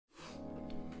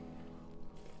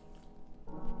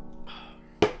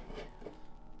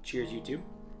Cheers, YouTube.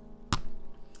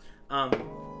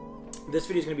 This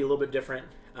video is going to be a little bit different.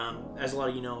 As a lot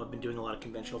of you know, I've been doing a lot of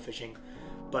conventional fishing,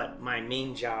 but my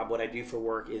main job, what I do for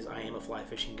work, is I am a fly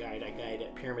fishing guide. I guide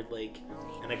at Pyramid Lake,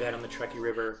 and I guide on the Truckee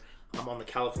River. I'm on the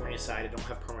California side. I don't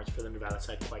have permits for the Nevada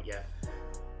side quite yet.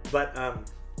 But,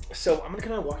 so I'm going to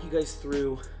kind of walk you guys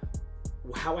through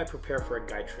how I prepare for a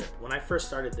guide trip. When I first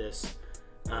started this,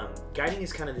 guiding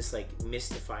is kind of this like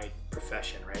mystified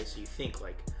profession, right? So you think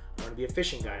like, I'm going to be a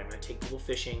fishing guide. I'm going to take people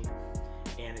fishing,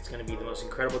 and it's going to be the most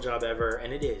incredible job ever.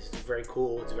 And it is. It's very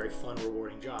cool. It's a very fun,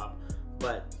 rewarding job.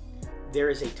 But there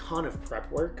is a ton of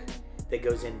prep work that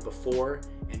goes in before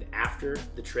and after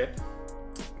the trip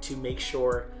to make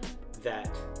sure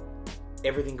that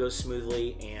everything goes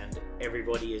smoothly and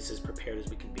everybody is as prepared as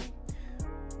we can be.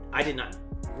 I did not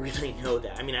really know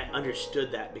that. I mean, I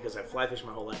understood that because I fly fish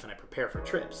my whole life and I prepare for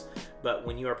trips. But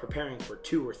when you are preparing for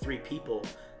 2 or 3 people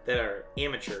that are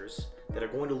amateurs, that are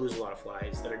going to lose a lot of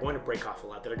flies, that are going to break off a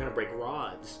lot, that are going to break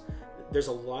rods, there's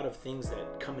a lot of things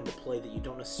that come into play that you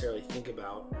don't necessarily think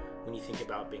about when you think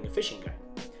about being a fishing guide.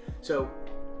 So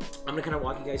I'm gonna kind of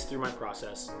walk you guys through my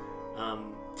process.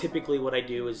 Typically what I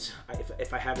do is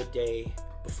if I have a day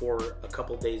before a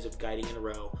couple days of guiding in a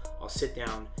row, I'll sit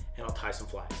down and I'll tie some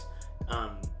flies.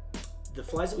 The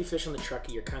flies that we fish on the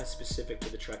Truckee are kind of specific to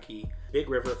the Truckee. Big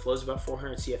river, flows about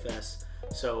 400 CFS,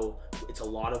 so it's a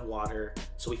lot of water,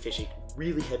 so we fish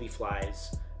really heavy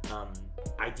flies.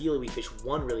 Ideally we fish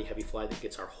one really heavy fly that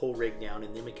gets our whole rig down,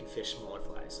 and then we can fish smaller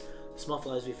flies. The small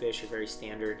flies we fish are very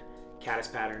standard, caddis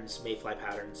patterns, mayfly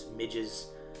patterns, midges,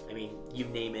 I mean, you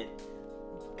name it,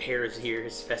 hare's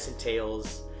ears, pheasant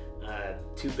tails,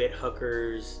 2-bit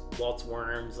hookers, waltz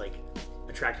worms, like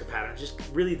attractor patterns, just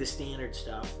really the standard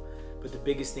stuff. But the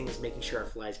biggest thing is making sure our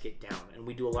flies get down, and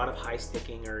we do a lot of high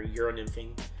sticking or euro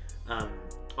nymphing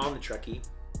on the Truckee.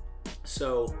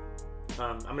 So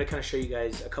I'm going to kind of show you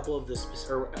guys a couple of the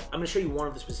I'm going to show you one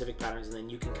of the specific patterns, and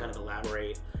then you can kind of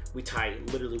elaborate. We tie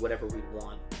literally whatever we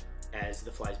want as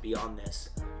the flies beyond this.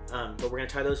 But we're going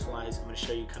to tie those flies. I'm going to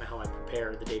show you kind of how I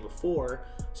prepare the day before.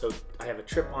 So I have a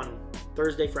trip on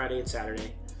Thursday, Friday, and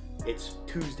Saturday. It's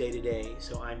Tuesday today,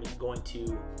 so I'm going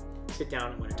to sit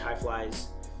down. I'm going to tie flies.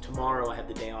 Tomorrow I have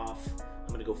the day off. I'm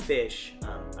going to go fish.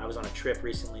 I was on a trip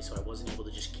recently, so I wasn't able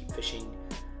to just keep fishing.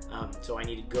 So I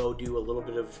need to go do a little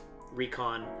bit of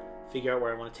recon, figure out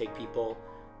where I want to take people.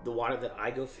 The water that I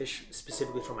go fish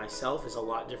specifically for myself is a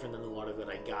lot different than the water that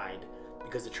I guide,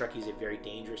 because the Truckee is a very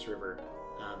dangerous river.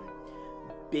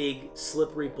 Big,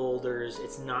 slippery boulders.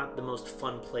 It's not the most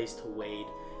fun place to wade.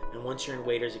 And once you're in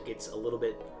waders, it gets a little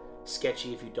bit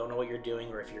sketchy if you don't know what you're doing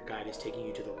or if your guide is taking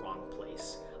you to the wrong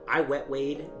place. I wet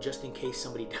wade just in case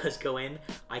somebody does go in.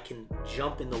 I can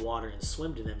jump in the water and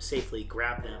swim to them safely,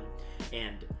 grab them,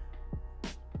 and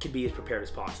can be as prepared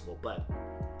as possible. But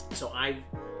so I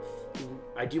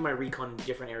do my recon in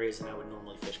different areas than I would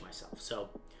normally fish myself. So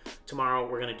tomorrow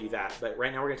we're going to do that, but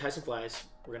right now we're going to tie some flies.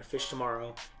 We're going to fish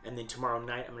tomorrow, and then tomorrow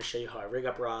night I'm going to show you how I rig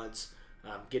up rods,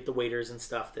 get the waders and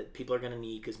stuff that people are going to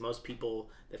need, because most people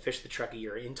that fish the Truckee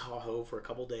are in Tahoe for a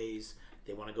couple days.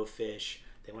 They want to go fish.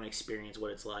 They want to experience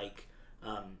what it's like.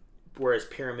 Whereas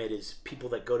Pyramid is people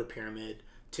that go to Pyramid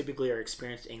typically are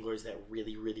experienced anglers that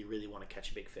really, really, really want to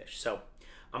catch a big fish. So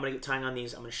I'm going to get tying on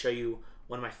these. I'm going to show you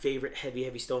one of my favorite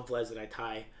heavy stone flies that I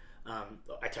tie.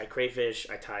 I tie crayfish,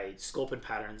 I tie sculpin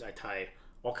patterns, I tie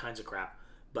all kinds of crap.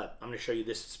 But I'm going to show you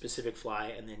this specific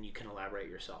fly, and then you can elaborate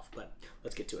yourself. But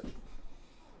let's get to it.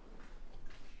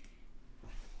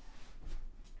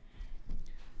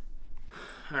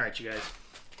 All right, you guys.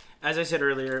 As I said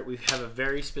earlier, we have a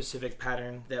very specific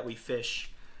pattern that we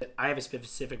fish. I have a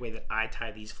specific way that I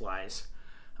tie these flies.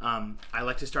 I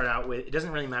like to start out with, it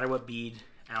doesn't really matter what bead.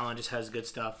 Alan just has good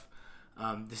stuff.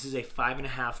 This is a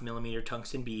 5.5mm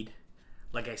tungsten bead.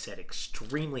 Like I said,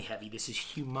 extremely heavy. This is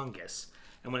humongous.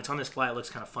 And when it's on this fly, it looks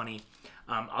kind of funny.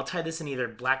 I'll tie this in either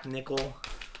black nickel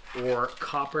or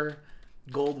copper.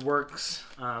 Gold works.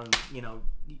 You know,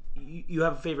 you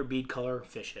have a favorite bead color,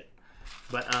 fish it.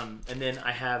 But and then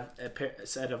I have a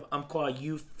set of Umpqua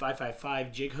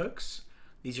U555 jig hooks.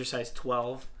 These are size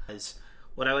 12.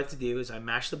 What I like to do is I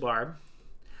mash the barb.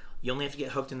 You only have to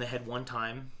get hooked in the head one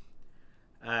time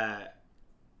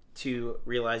to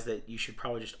realize that you should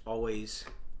probably just always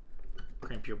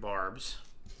crimp your barbs.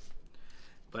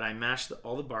 But I mash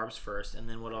all the barbs first, and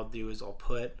then what I'll do is I'll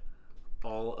put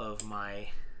all of my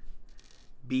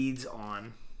beads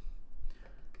on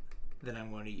that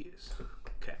I'm going to use.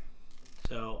 Okay,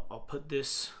 so I'll put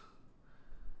this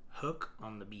hook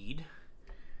on the bead,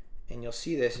 and you'll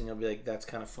see this and you'll be like, that's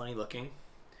kind of funny looking,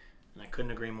 and I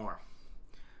couldn't agree more.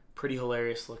 Pretty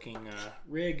hilarious looking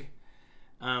rig.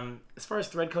 As far as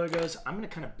thread color goes, I'm going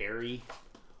to kind of bury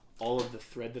all of the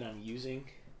thread that I'm using.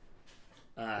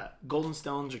 Golden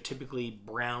stones are typically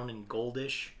brown and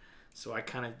goldish, so I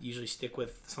kind of usually stick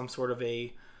with some sort of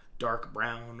a dark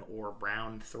brown or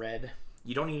brown thread.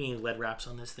 You don't need any lead wraps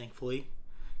on this, thankfully,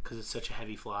 because it's such a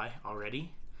heavy fly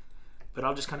already. But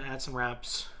I'll just kind of add some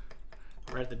wraps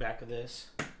right at the back of this.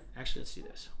 Actually, let's do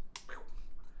this.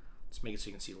 Let's make it so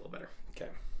you can see a little better. Okay.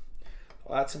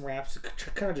 I'll add some wraps to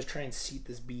kind of just try and seat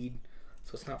this bead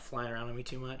so it's not flying around on me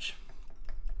too much.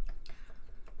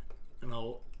 And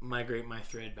I'll migrate my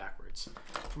thread backwards.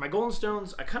 For my golden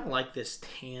stones, I kind of like these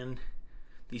tan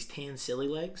silly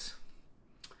legs.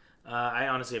 I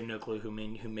honestly have no clue who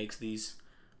makes these.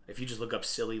 If you just look up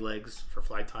silly legs for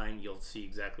fly tying, you'll see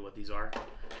exactly what these are.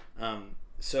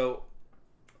 So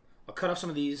I'll cut off some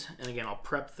of these, and again, I'll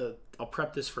prep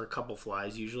this for a couple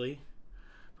flies usually,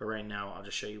 but right now I'll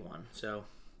just show you one. So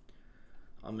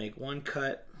I'll make one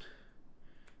cut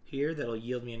here that'll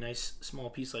yield me a nice small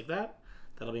piece like that.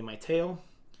 That'll be my tail,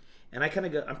 and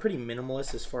I'm pretty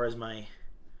minimalist as far as my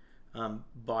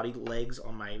body legs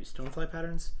on my stonefly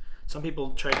patterns. Some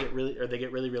people try to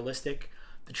get really realistic.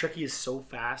 The Trekkie is so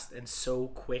fast and so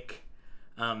quick.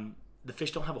 The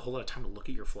fish don't have a whole lot of time to look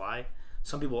at your fly.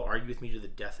 Some people argue with me to the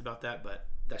death about that, but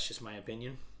that's just my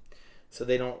opinion. So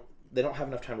they don't have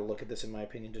enough time to look at this, in my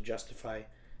opinion, to justify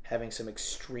having some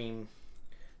extreme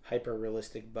hyper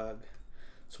realistic bug.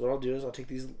 So what I'll do is I'll take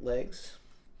these legs,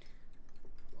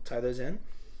 I'll tie those in.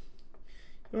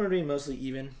 You want to be mostly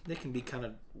even. They can be kind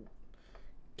of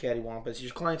cattywampus.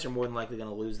 Your clients are more than likely going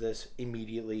to lose this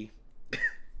immediately.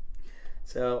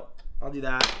 So I'll do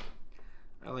that.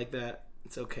 I like that.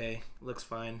 It's okay. It looks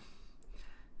fine.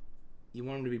 You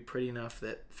want them to be pretty enough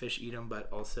that fish eat them,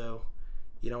 but also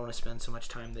you don't want to spend so much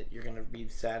time that you're going to be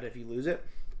sad if you lose it.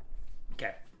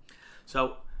 Okay.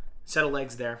 So set of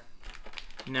legs there.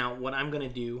 Now what I'm going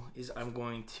to do is I'm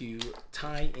going to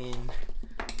tie in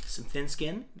some thin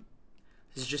skin.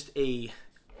 This is just a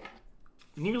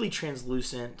nearly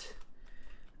translucent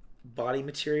body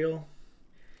material.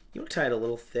 You want to tie it a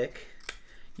little thick.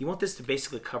 You want this to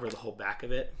basically cover the whole back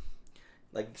of it,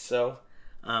 like so.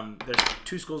 There's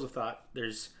two schools of thought.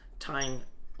 There's tying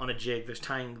on a jig. There's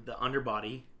tying the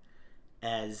underbody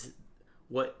as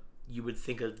what you would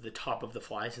think of the top of the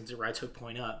fly, since it rides hook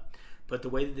point up. But the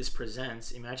way that this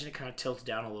presents, imagine it kind of tilts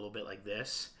down a little bit like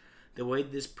this. The way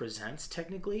this presents,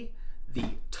 technically, the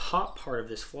top part of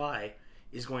this fly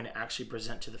is going to actually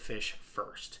present to the fish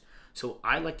first. So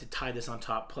I like to tie this on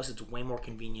top, plus it's way more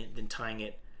convenient than tying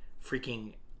it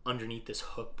freaking underneath this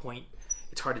hook point.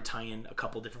 It's hard to tie in a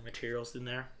couple different materials in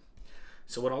there.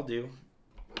 So what I'll do,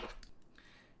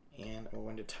 and I'm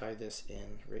going to tie this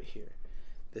in right here.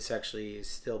 This actually is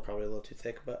still probably a little too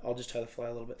thick, but I'll just tie the fly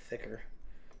a little bit thicker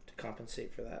to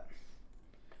compensate for that.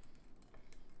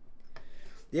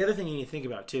 The other thing you need to think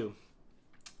about too,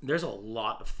 there's a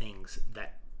lot of things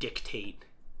that dictate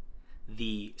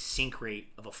the sink rate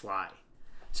of a fly.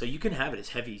 So you can have it as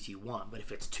heavy as you want, but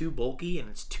if it's too bulky and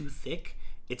it's too thick,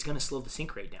 it's going to slow the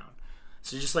sink rate down.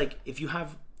 So just like if you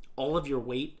have all of your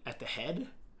weight at the head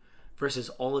versus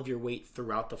all of your weight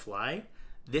throughout the fly,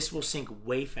 this will sink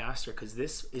way faster because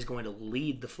this is going to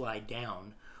lead the fly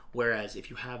down. Whereas if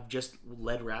you have just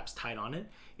lead wraps tied on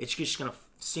it, it's just going to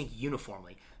sink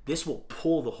uniformly. This will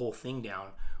pull the whole thing down.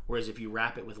 Whereas if you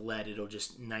wrap it with lead, it'll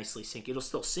just nicely sink. It'll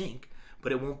still sink,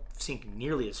 but it won't sink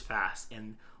nearly as fast.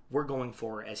 And we're going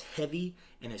for as heavy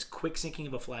and as quick sinking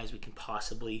of a fly as we can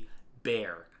possibly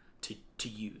bear to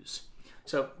use.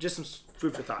 So just some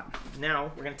food for thought.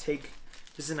 Now we're going to take,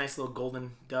 this is a nice little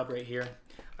golden dub right here.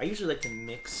 I usually like to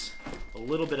mix a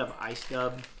little bit of ice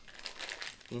dub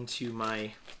into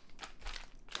my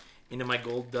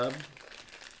gold dub.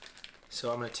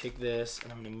 So I'm going to take this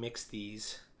and I'm going to mix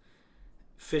these.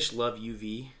 Fish love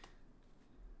UV.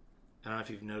 I don't know if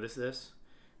you've noticed this,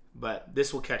 but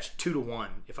this will catch 2 to 1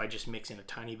 if I just mix in a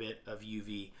tiny bit of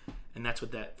UV, and that's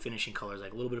what that finishing color is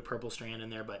like. A little bit of purple strand in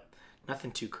there, but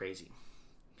nothing too crazy.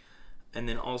 And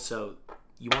then also,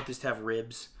 you want this to have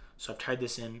ribs, so I've tied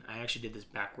this in. I actually did this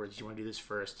backwards. You want to do this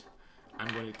first.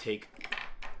 I'm going to take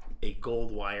a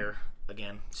gold wire,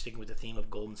 again, sticking with the theme of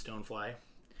golden stonefly.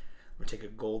 I'm going to take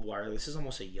a gold wire. This is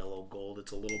almost a yellow gold.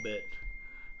 It's a little bit...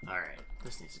 Alright,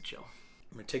 this needs to chill.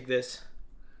 I'm going to take this,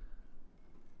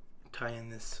 tie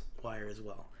in this wire as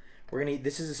well.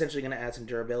 This is essentially going to add some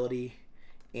durability,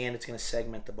 and it's going to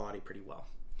segment the body pretty well.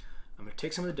 I'm going to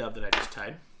take some of the dub that I just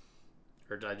tied,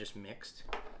 or that I just mixed,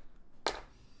 and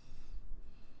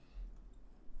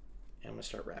I'm going to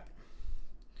start wrapping.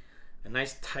 A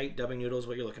nice tight dubbing noodle is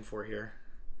what you're looking for here.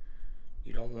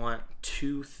 You don't want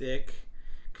too thick,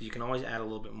 because because you can always add a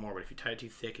little bit more, but if you tie it too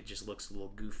thick, it just looks a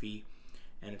little goofy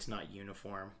and it's not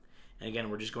uniform. And again,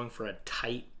 we're just going for a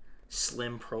tight,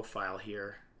 slim profile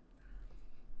here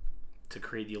to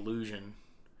create the illusion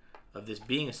of this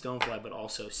being a stonefly, but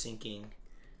also sinking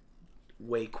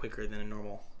way quicker than a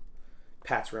normal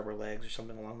Pat's rubber legs or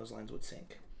something along those lines would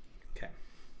sink. Okay,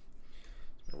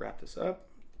 I'm gonna wrap this up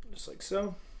just like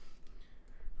so,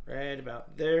 right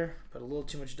about there. Put a little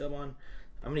too much dub on.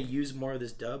 I'm gonna use more of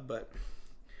this dub, but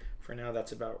for now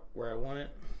that's about where I want it.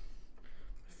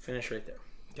 Finish right there.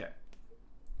 Okay,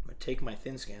 I'm gonna take my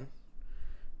thin skin,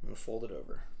 I'm gonna fold it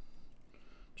over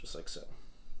just like so.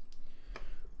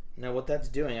 Now what that's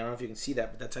doing, I don't know if you can see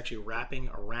that, but that's actually wrapping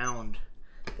around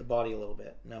the body a little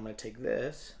bit. Now I'm going to take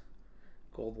this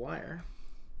gold wire,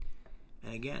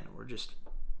 and again, we're just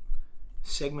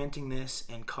segmenting this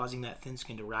and causing that thin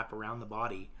skin to wrap around the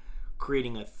body,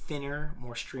 creating a thinner,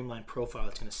 more streamlined profile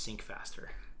that's going to sink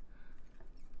faster.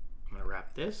 I'm going to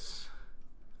wrap this.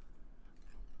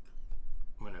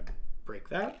 I'm going to break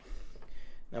that.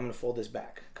 Now I'm going to fold this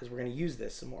back because we're going to use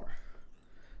this some more.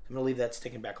 So I'm going to leave that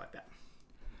sticking back like that.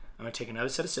 I'm going to take another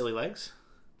set of silly legs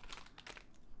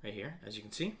right here, as you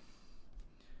can see.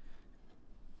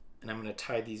 And I'm going to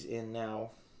tie these in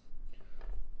now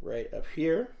right up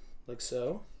here, like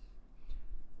so.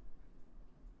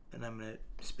 And I'm going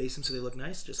to space them so they look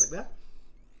nice, just like that.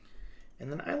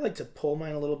 And then I like to pull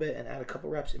mine a little bit and add a couple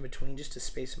wraps in between just to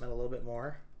space them out a little bit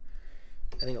more.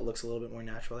 I think it looks a little bit more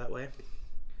natural that way.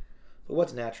 But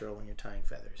what's natural when you're tying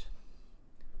feathers?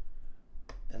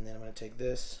 And then I'm going to take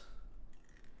this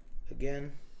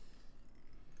again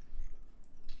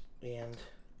and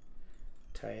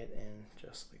tie it in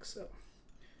just like so.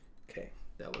 Okay,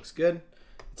 that looks good.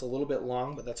 It's a little bit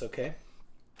long, but that's okay.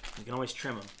 You can always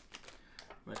trim them.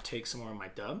 I'm gonna take some more of my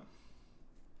dub.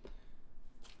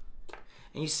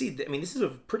 And you see, I mean, this is a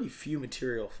pretty few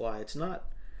material fly. It's not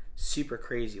super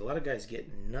crazy. A lot of guys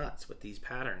get nuts with these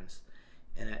patterns.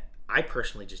 And I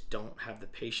personally just don't have the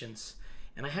patience.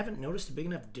 And I haven't noticed a big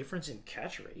enough difference in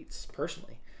catch rates,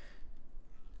 personally,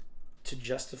 to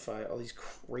justify all these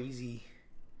crazy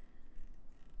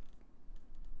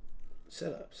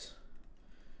setups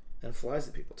and flies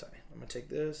that people tie. I'm gonna take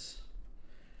this,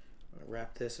 I'm gonna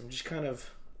wrap this. I'm just kind of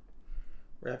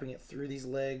wrapping it through these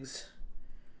legs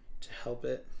to help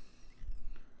it,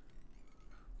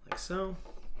 like so.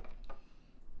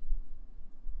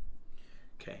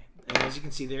 Okay, and as you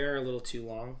can see, they are a little too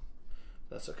long.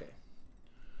 That's okay.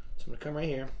 So I'm gonna come right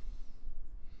here.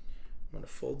 I'm gonna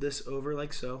fold this over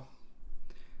like so.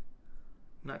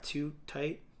 Not too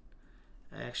tight.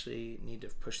 I actually need to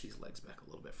push these legs back a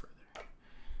little bit further.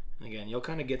 And again, you'll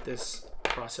kind of get this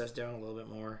process down a little bit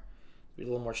more, be a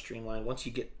little more streamlined. Once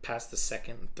you get past the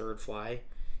second and third fly,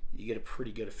 you get a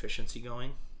pretty good efficiency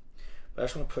going. But I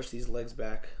just want to push these legs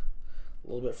back a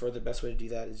little bit further. The best way to do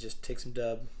that is just take some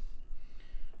dub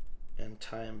and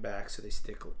tie them back so they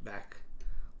stick back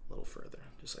a little further,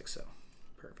 just like so.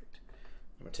 Perfect.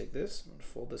 I'm gonna take this, I'm gonna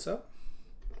fold this up,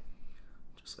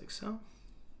 just like so.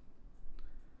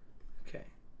 Okay.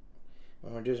 What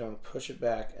I'm gonna do is I'm gonna push it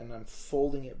back and I'm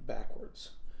folding it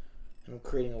backwards. And I'm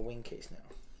creating a wing case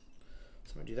now.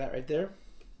 So I'm gonna do that right there.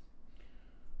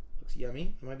 Looks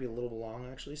yummy. It might be a little long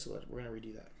actually, so we're gonna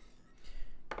redo that.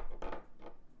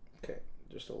 Okay,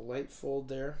 just a light fold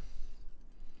there,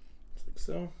 just like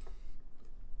so.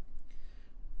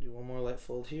 Do one more light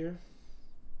fold here.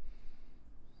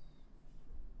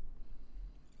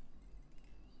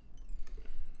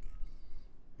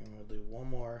 And we'll do one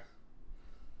more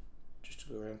just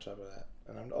to go right on top of that.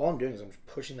 And all I'm doing is I'm just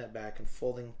pushing that back and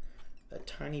folding a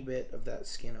tiny bit of that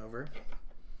skin over.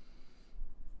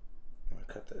 I'm gonna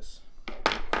cut this.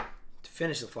 To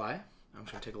finish the fly, I'm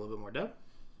just gonna take a little bit more dub.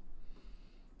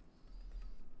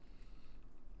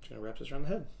 Just gonna wrap this around the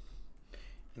head.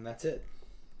 And that's it.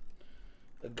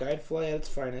 A guide fly at its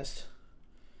finest,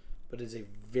 but it's a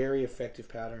very effective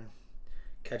pattern.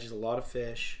 Catches a lot of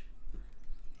fish.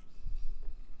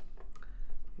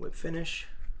 Whip finish.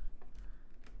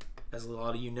 As a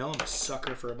lot of you know, I'm a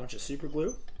sucker for a bunch of super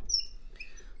glue.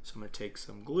 So I'm going to take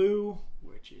some glue,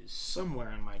 which is somewhere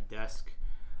on my desk.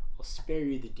 I'll spare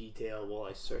you the detail while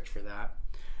I search for that.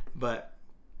 But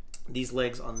these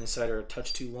legs on this side are a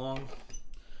touch too long. So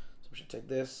I'm just going to take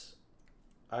this,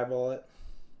 eyeball it,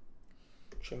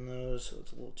 trim those so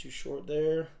it's a little too short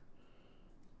there.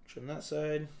 Trim that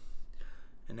side.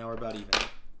 And now we're about even.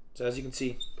 So as you can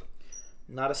see,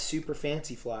 not a super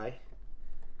fancy fly,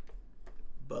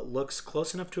 but looks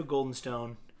close enough to a golden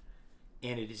stone,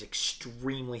 and it is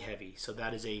extremely heavy. So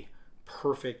that is a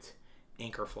perfect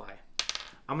anchor fly.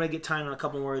 I'm gonna get time on a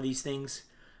couple more of these things.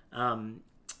 I'm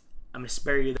gonna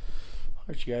spare you. All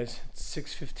Alright, you guys, it's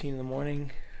 6:15 in the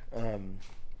morning. I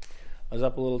was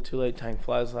up a little too late tying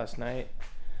flies last night.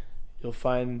 You'll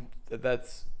find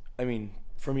that I mean,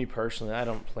 for me personally, I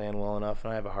don't plan well enough,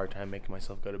 and I have a hard time making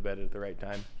myself go to bed at the right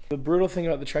time. The brutal thing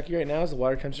about the Truckee right now is the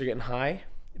water temps are getting high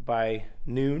by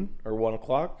noon or 1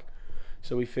 o'clock.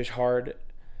 So we fish hard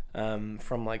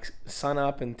from like sun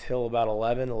up until about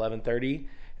 11:30,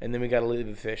 and then we got to leave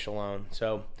the fish alone.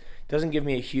 So it doesn't give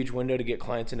me a huge window to get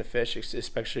clients into fish,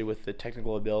 especially with the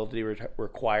technical ability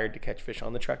required to catch fish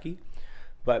on the Truckee.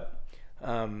 But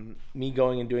me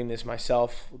going and doing this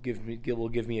myself will give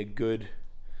me a good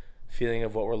feeling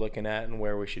of what we're looking at and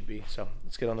where we should be. So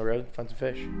let's get on the road and find some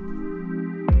fish.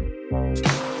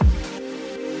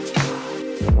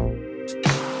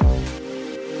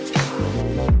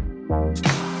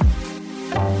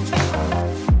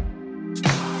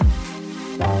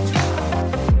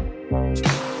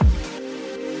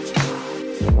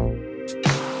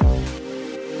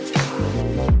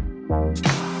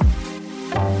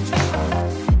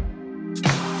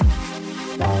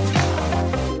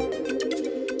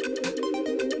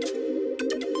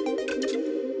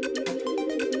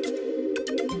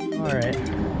 Alright,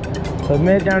 so I've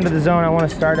made it down to the zone I want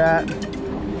to start at.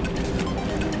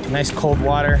 Nice cold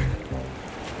water,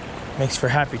 makes for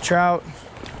happy trout.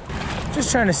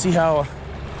 Just trying to see how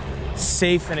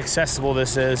safe and accessible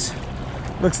this is.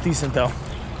 Looks decent though.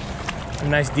 A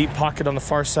nice deep pocket on the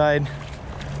far side.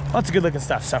 Lots of good looking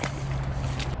stuff, so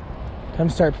time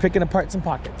to start picking apart some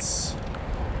pockets.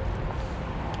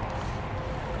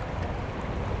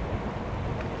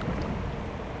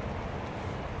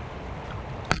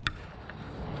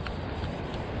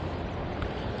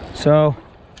 So,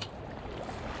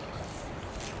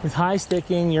 with high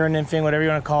sticking, urine nymphing, whatever you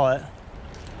want to call it,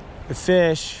 the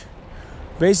fish,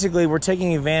 basically we're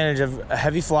taking advantage of a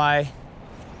heavy fly.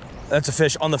 That's a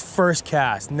fish on the first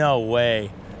cast. No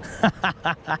way.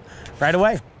 Right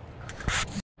away.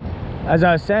 As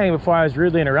I was saying before I was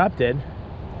rudely interrupted,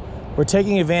 we're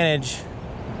taking advantage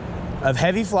of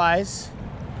heavy flies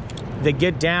that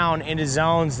get down into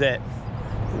zones that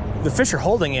the fish are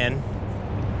holding in.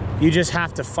 You just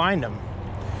have to find them,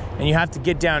 and you have to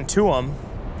get down to them.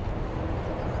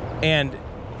 And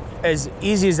as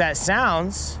easy as that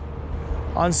sounds,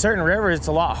 on certain rivers, it's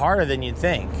a lot harder than you'd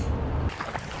think.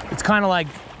 It's kind of like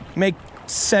make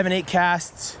 7-8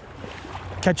 casts,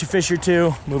 catch a fish or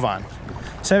two, move on.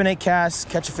 7-8 casts,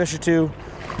 catch a fish or two,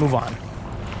 move on.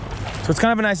 So it's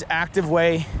kind of a nice active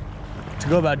way to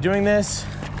go about doing this.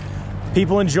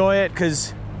 People enjoy it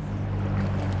because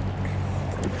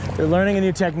they're learning a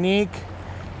new technique.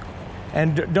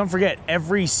 And don't forget,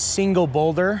 every single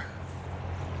boulder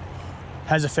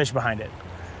has a fish behind it.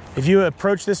 If you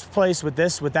approach this place with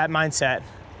that mindset,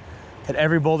 that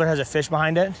every boulder has a fish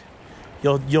behind it,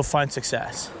 you'll find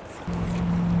success.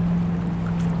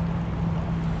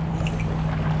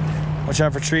 Watch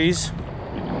out for trees.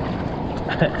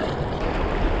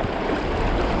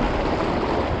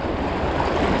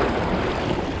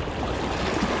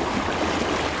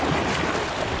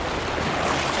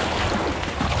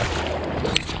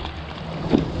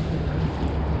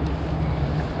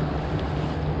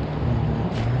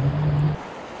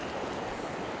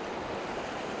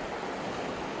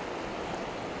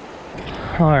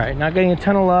 All right, not getting a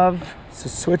ton of love. So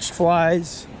switched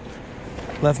flies.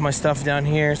 Left my stuff down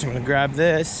here, so I'm gonna grab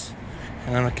this.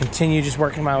 And I'm gonna continue just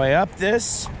working my way up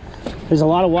this. There's a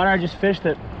lot of water I just fished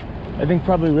that I think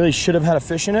probably really should have had a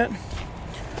fish in it.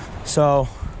 So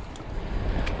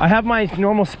I have my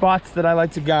normal spots that I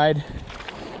like to guide.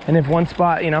 And if one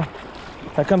spot,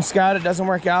 if I come scout, it doesn't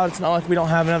work out, it's not like we don't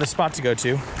have another spot to go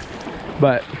to.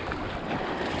 But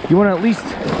you wanna at least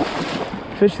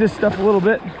fish this stuff a little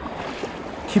bit.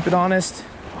 Keep it honest,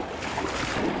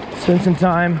 spend some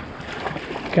time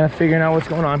kind of figuring out what's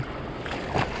going on.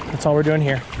 That's all we're doing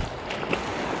here.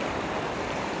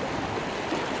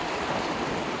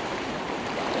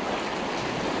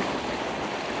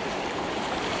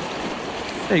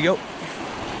 There you go.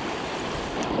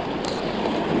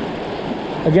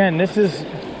 Again, this is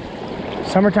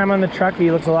summertime on the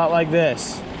Truckee. Looks a lot like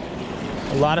this.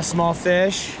 A lot of small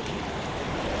fish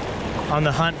on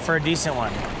the hunt for a decent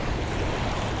one.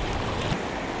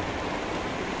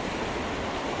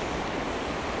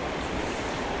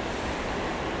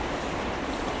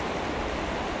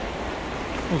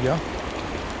 There you go.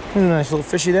 There's a nice little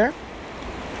fishy there.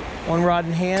 One rod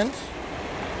in hand.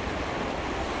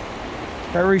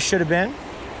 Right where he should have been.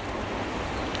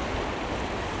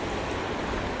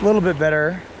 A little bit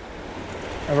better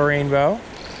of a rainbow.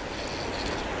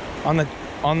 On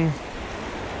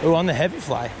the heavy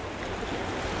fly.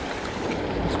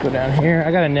 Let's go down here.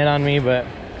 I got a net on me, but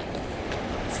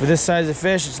For this size of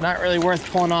fish, it's not really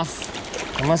worth pulling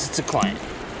off unless it's a client.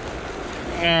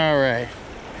 All right.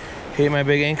 Hit my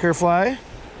big anchor fly.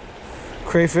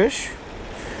 Crayfish.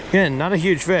 Again, not a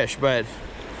huge fish, but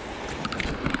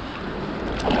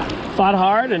fought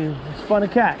hard and it's fun to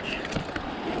catch.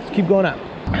 Let's keep going up.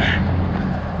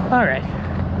 All right.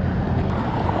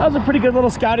 That was a pretty good little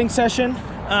scouting session.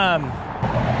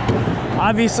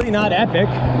 Obviously not epic,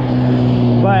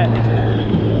 but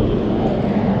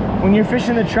when you're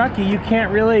fishing the truckee, you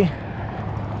can't really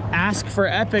ask for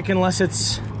epic unless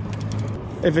if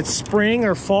it's spring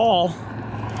or fall,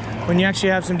 when you actually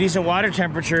have some decent water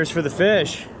temperatures for the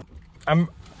fish. I'm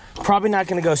probably not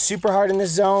gonna go super hard in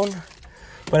this zone,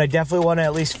 but I definitely wanna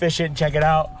at least fish it and check it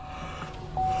out.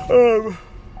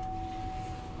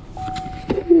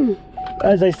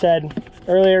 As I said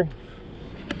earlier,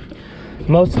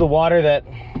 most of the water that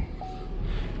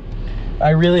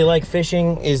I really like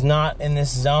fishing is not in this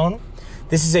zone.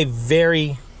 This is a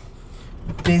very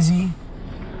busy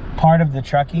part of the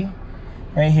truckee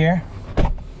right here.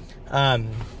 And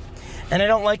I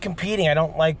don't like competing. I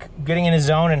don't like getting in a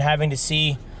zone and having to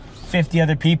see 50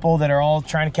 other people that are all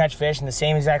trying to catch fish in the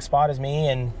same exact spot as me,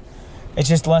 and it's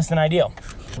just less than ideal.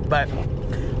 But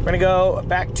we're gonna go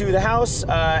back to the house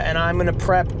and I'm gonna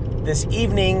prep this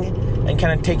evening and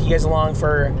kind of take you guys along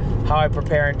for how I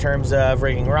prepare in terms of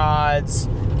rigging rods,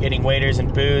 getting waders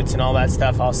and boots and all that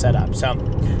stuff all set up. So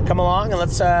come along and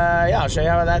let's, yeah, I'll show you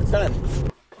how that's done.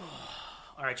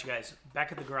 All right, you guys,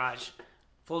 back at the garage.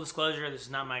 Full disclosure, this is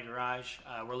not my garage.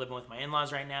 We're living with my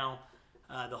in-laws right now.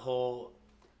 The whole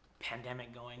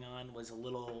pandemic going on was a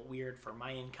little weird for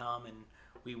my income, and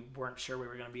we weren't sure we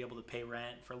were going to be able to pay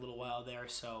rent for a little while there,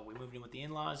 so we moved in with the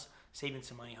in-laws, saving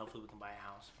some money. Hopefully we can buy a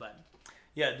house. But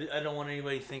yeah, I don't want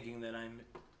anybody thinking that I'm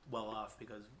well off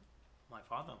because my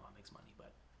father-in-law makes money,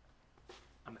 but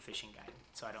I'm a fishing guy,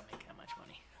 so I don't make that much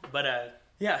money. But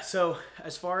yeah, so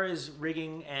as far as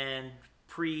rigging and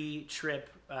pre-trip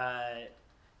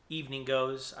evening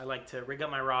goes, I like to rig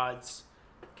up my rods,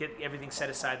 get everything set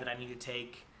aside that I need to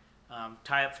take,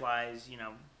 tie up flies, you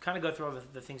know, kind of go through all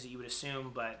the things that you would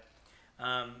assume. But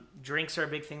drinks are a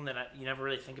big thing that you never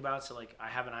really think about. So like I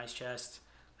have an ice chest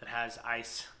that has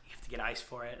ice. You have to get ice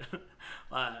for it.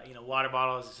 You know, water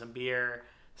bottles, some beer,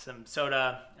 some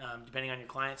soda, depending on your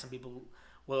client. Some people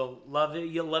will love it.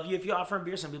 You'll love you if you offer them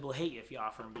beer. Some people hate you if you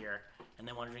offer them beer and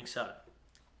they want to drink soda.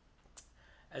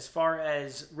 As far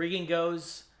as rigging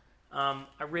goes, I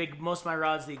rig most of my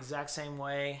rods the exact same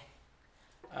way.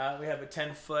 We have a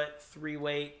 10-foot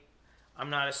 3-weight. I'm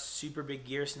not a super big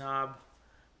gear snob,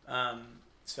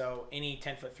 so any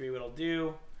 10-foot 3-weight will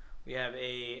do. We have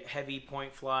a heavy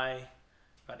point fly,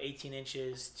 about 18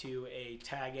 inches, to a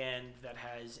tag end that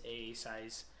has a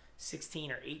size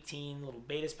 16 or 18 little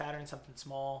Betas pattern, something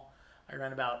small. I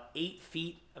run about 8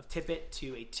 feet of tippet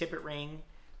to a tippet ring.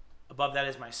 Above that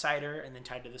is my cider, and then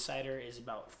tied to the cider is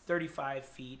about 35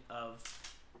 feet of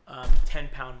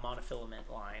 10-pound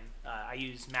monofilament line. I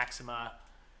use Maxima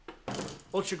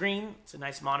Ultra Green. It's a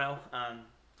nice mono.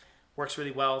 Works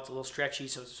really well. It's a little stretchy,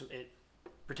 so it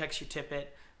protects your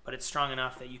tippet, but it's strong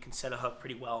enough that you can set a hook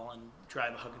pretty well and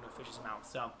drive a hook into a fish's mouth.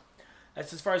 So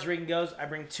that's as far as rigging goes. I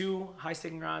bring 2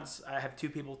 high-sticking rods. I have 2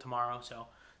 people tomorrow, so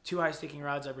 2 high-sticking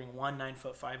rods. I bring 1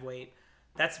 9-foot 5-weight.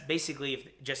 That's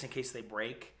basically just in case they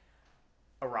break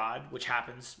a rod, which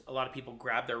happens. A lot of people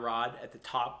grab their rod at the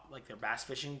top, like they're bass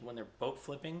fishing when they're boat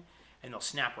flipping, and they'll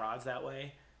snap rods that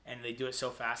way, and they do it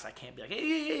so fast I can't be like,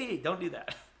 hey, don't do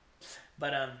that.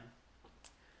 But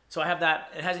so I have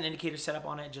that. It has an indicator set up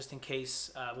on it just in case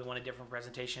we want a different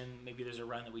presentation. Maybe there's a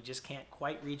run that we just can't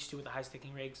quite reach to with the high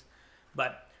sticking rigs,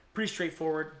 but pretty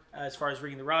straightforward as far as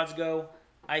rigging the rods go.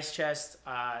 Ice chest,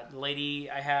 the lady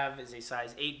I have is a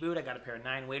size 8 boot. I got a pair of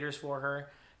 9 waders for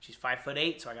her. She's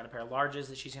 5'8", so I got a pair of larges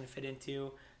that she's going to fit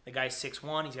into. The guy's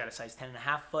 6'1", he's got a size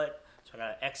 10.5 foot, so I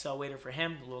got an XL wader for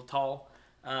him, a little tall.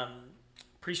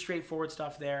 Pretty straightforward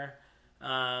stuff there.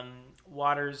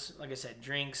 Waters, like I said,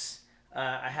 drinks.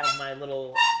 I have my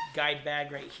little guide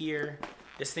bag right here.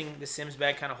 This thing, the Sims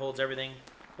bag, kind of holds everything.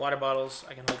 Water bottles,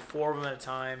 I can hold 4 of them at a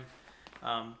time.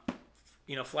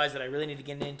 You know, flies that I really need to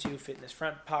get into fit in this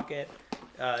front pocket.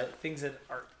 Things that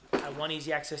I want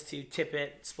easy access to,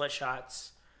 tippet, split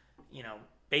shots. You know,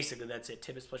 basically that's it.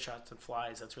 Tippet, split shots, and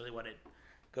flies. That's really what it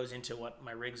goes into, what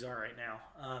my rigs are right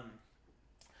now.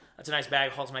 That's a nice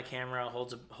bag. Holds my camera.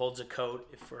 Holds a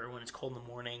coat for when it's cold in the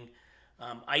morning.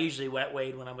 I usually wet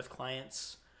wade when I'm with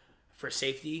clients for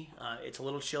safety. It's a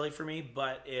little chilly for me,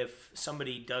 but if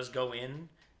somebody does go in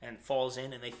and falls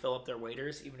in and they fill up their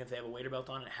waders, even if they have a wader belt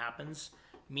on, it happens.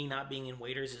 Me not being in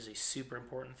waders is a super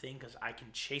important thing because I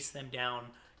can chase them down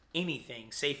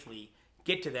anything safely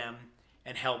get to them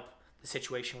and help the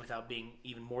situation without being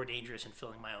even more dangerous and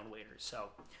filling my own waders. So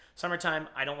summertime,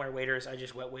 I don't wear waders. I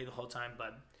just wet wade the whole time,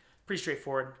 but pretty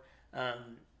straightforward.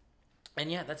 And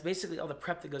yeah, that's basically all the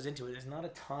prep that goes into it. There's not a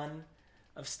ton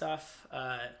of stuff.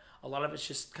 A lot of it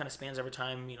just kind of spans over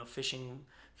time. You know, fishing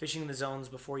the zones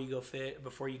before you go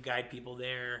before you guide people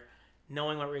there,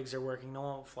 knowing what rigs are working,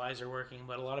 knowing what flies are working.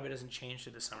 But a lot of it doesn't change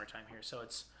through the summertime here, so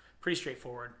it's pretty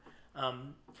straightforward.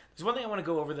 There's one thing I want to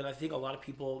go over that I think a lot of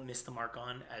people miss the mark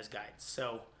on as guides.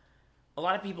 So a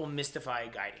lot of people mystify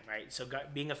guiding, right? So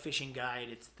being a fishing guide,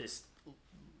 it's this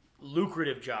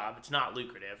lucrative job. It's not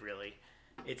lucrative, really.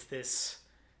 It's this,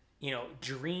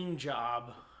 dream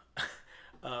job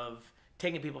of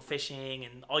taking people fishing,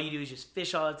 and all you do is just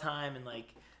fish all the time. And like,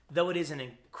 though it is an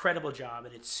incredible job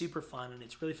and it's super fun and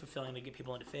it's really fulfilling to get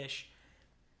people into fish,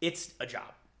 it's a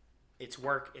job. It's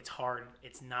work. It's hard.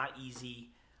 It's not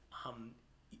easy.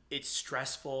 It's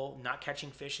stressful. Not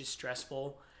catching fish is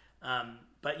stressful.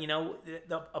 But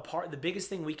the biggest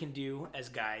thing we can do as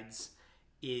guides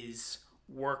is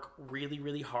work really,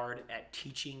 really hard at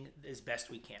teaching as best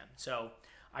we can. So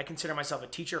I consider myself a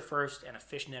teacher first and a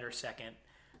fish netter second.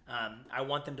 I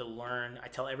want them to learn. I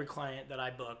tell every client that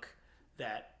I book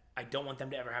that I don't want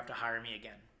them to ever have to hire me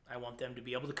again. I want them to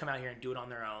be able to come out here and do it on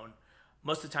their own.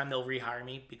 Most of the time they'll rehire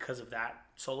me because of that,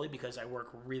 solely because I work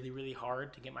really, really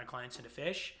hard to get my clients into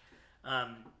fish,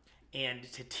 and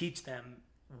to teach them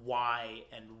why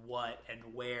and what and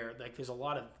where. Like, there's a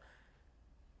lot of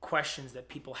questions that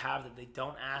people have that they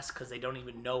don't ask because they don't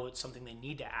even know it's something they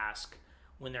need to ask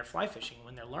when they're fly fishing,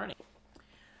 when they're learning.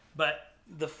 But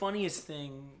the funniest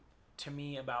thing to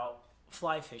me about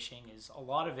fly fishing is a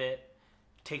lot of it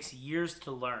takes years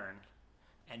to learn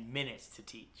and minutes to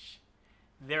teach.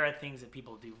 There are things that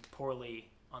people do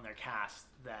poorly on their cast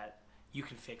that you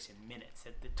can fix in minutes.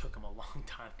 It took them a long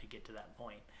time to get to that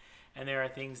point. And there are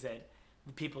things that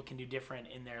people can do different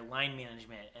in their line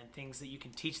management and things that you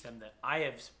can teach them that I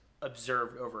have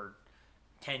observed over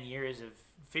 10 years of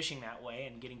fishing that way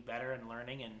and getting better and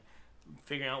learning and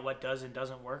figuring out what does and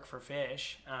doesn't work for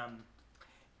fish.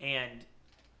 And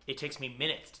it takes me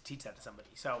minutes to teach that to somebody.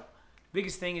 So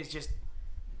biggest thing is just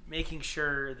making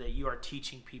sure that you are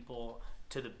teaching people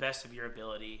to the best of your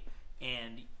ability,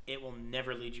 and it will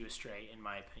never lead you astray, in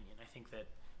my opinion. I think that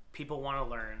people want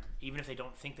to learn. Even if they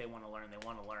don't think they want to learn, they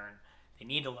want to learn. They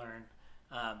need to learn.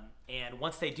 And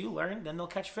once they do learn, then they'll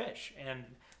catch fish. And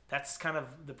that's kind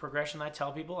of the progression I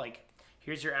tell people. Like,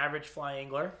 here's your average fly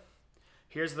angler.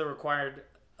 Here's the required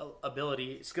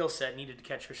skill set needed to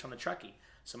catch fish on the truckee.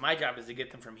 So my job is to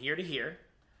get them from here to here.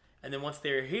 And then once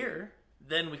they're here,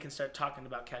 then we can start talking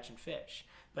about catching fish.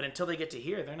 But until they get to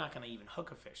here, they're not going to even hook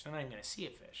a fish. They're not even going to see a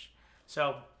fish.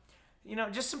 So,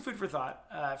 just some food for thought.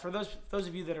 For those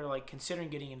of you that are like considering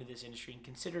getting into this industry and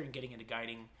considering getting into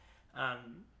guiding,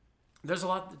 there's a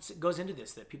lot that goes into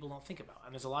this that people don't think about.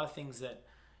 And there's a lot of things that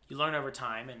you learn over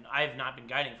time. And I have not been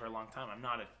guiding for a long time. I'm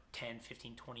not a 10,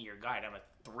 15, 20-year guide. I'm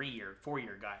a 3-year,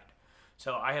 4-year guide.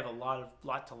 So I have a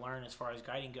lot to learn as far as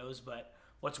guiding goes. But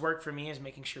what's worked for me is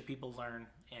making sure people learn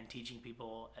and teaching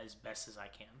people as best as I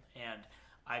can. And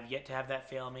I've yet to have that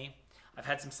fail me. I've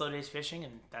had some slow days fishing,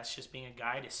 and that's just being a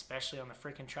guide, especially on the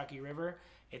freaking Truckee River.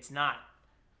 It's not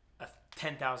a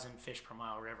 10,000 fish per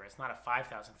mile river. It's not a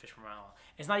 5,000 fish per mile.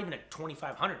 It's not even a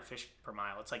 2,500 fish per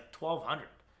mile. It's like 1,200.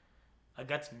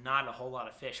 That's not a whole lot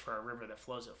of fish for a river that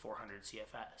flows at 400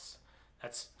 CFS.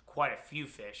 That's quite a few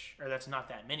fish, or that's not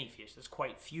that many fish. That's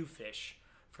quite few fish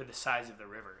for the size of the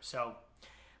river. So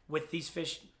with these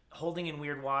fish holding in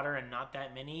weird water and not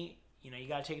that many, you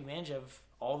got to take advantage of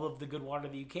all of the good water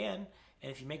that you can.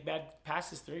 And if you make bad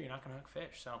passes through, you're not going to hook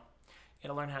fish. So you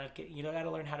got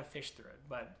to learn how to fish through it.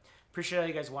 But appreciate all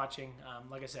you guys watching.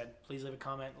 Like I said, please leave a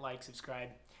comment, like, subscribe.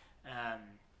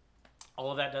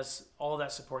 All of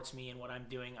that supports me in what I'm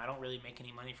doing. I don't really make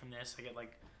any money from this. I get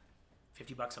like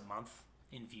 $50 a month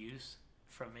in views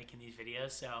from making these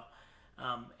videos. So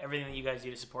everything that you guys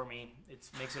do to support me, it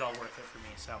makes it all worth it for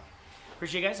me. So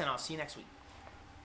appreciate you guys, and I'll see you next week.